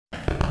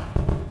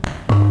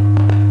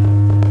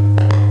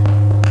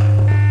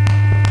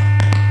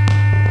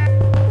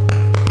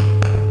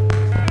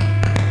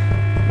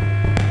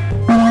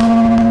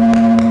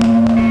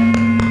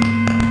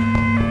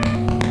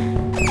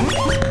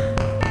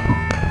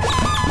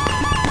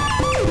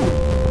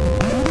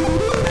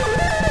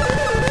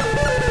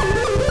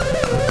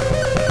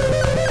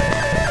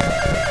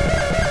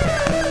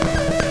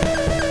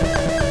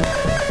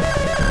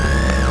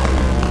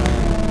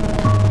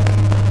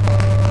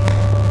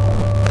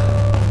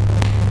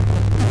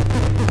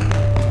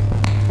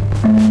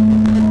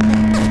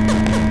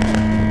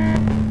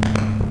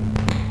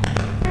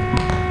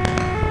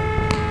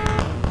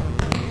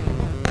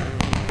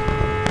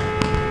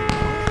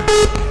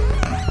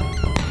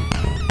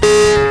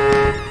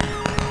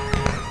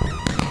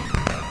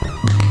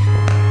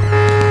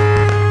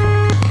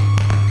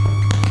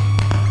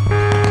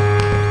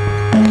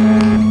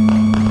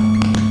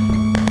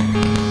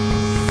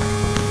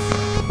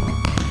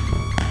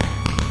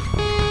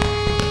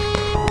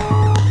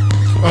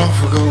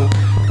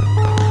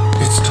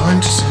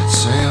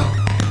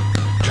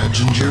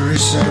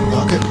set a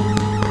bucket,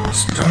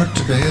 start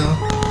to bail.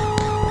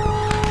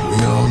 We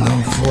all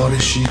know 40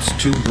 sheets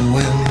to the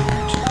wind.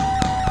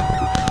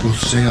 We'll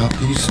say our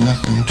piece,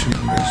 nothing to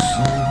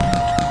rescind.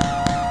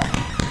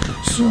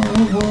 So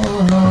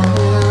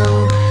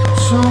what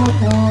so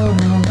what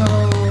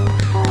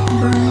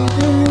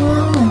breathing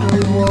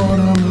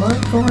underwater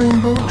like a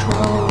rainbow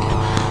trout.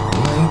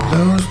 Wipe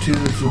those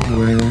tears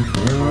away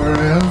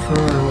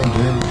forever and a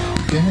day.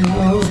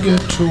 Gales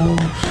get told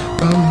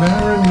by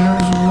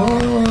mariners,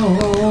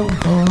 whoa,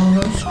 gone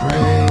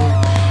astray.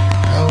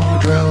 How we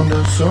drowned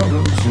our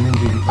sorrows in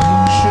the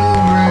ocean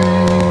gray.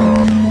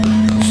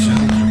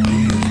 Misanthropy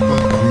is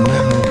but a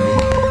memory.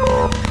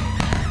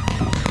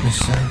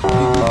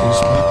 Misanthropy is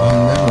but a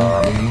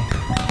memory.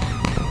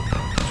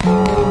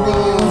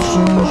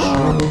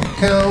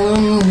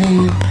 Calumny.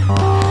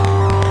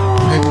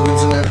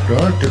 Penguins in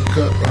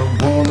Antarctica are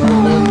warmer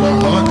than the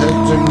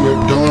hotheads in your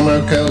dormer.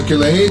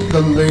 Calculate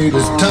the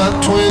latest top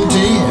 20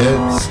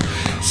 hits.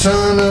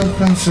 Sign up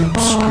and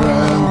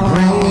subscribe.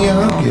 Bring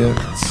your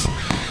gifts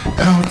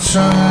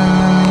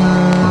outside.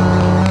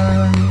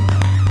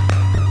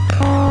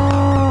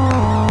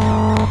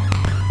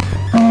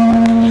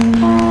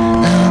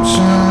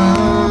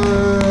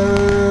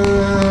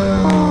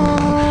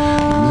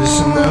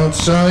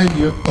 Outside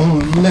your own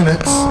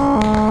limits.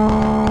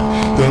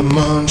 The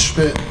Monch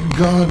Pit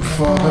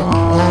Godfather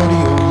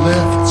audio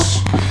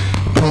lifts.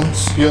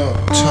 Pumps your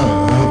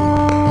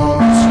tires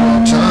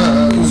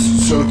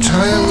so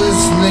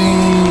tirelessly.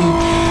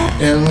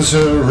 Ends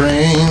her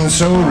reign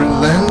so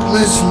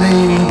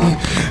relentlessly.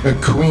 A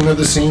queen of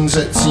the scenes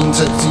that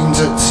scenery.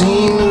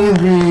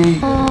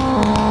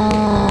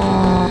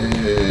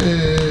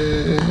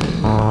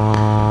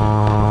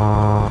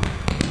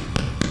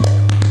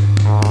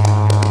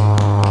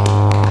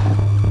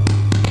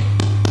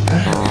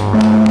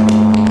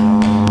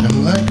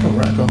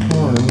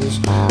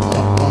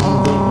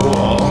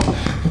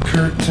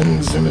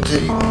 Curtains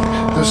imitate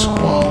the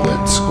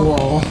squalid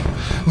squall.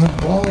 The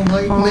ball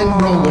lightning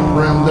rolling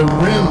round the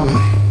rim.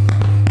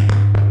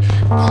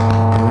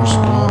 First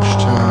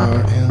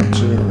watchtower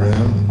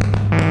interim.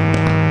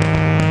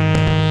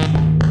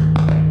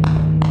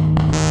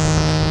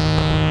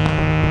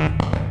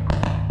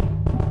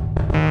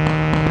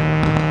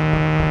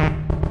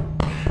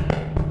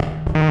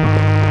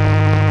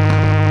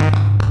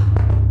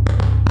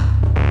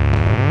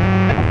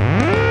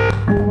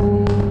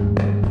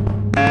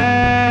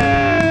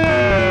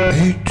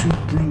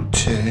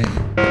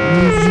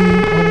 Losing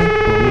all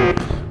hope,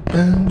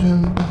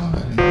 abandoned by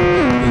the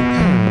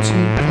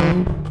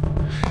antelope.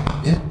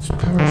 Its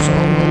Paris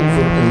all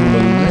over in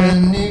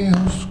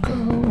millennial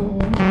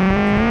scope.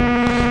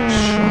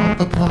 Sharp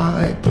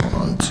applied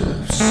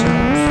pontiff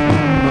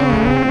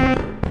self-promote.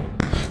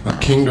 A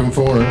kingdom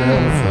for an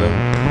elephant,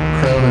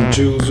 crown and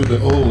jewels of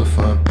the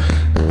Oliphant.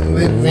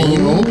 The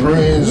venal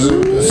praise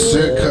of the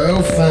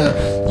sycophant.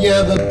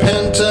 Yeah, the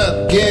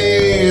pent-up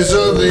gaze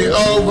of the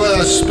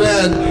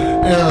overspent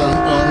and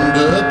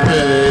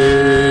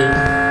underpaid.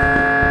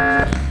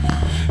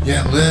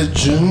 Yeah,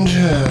 legend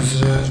has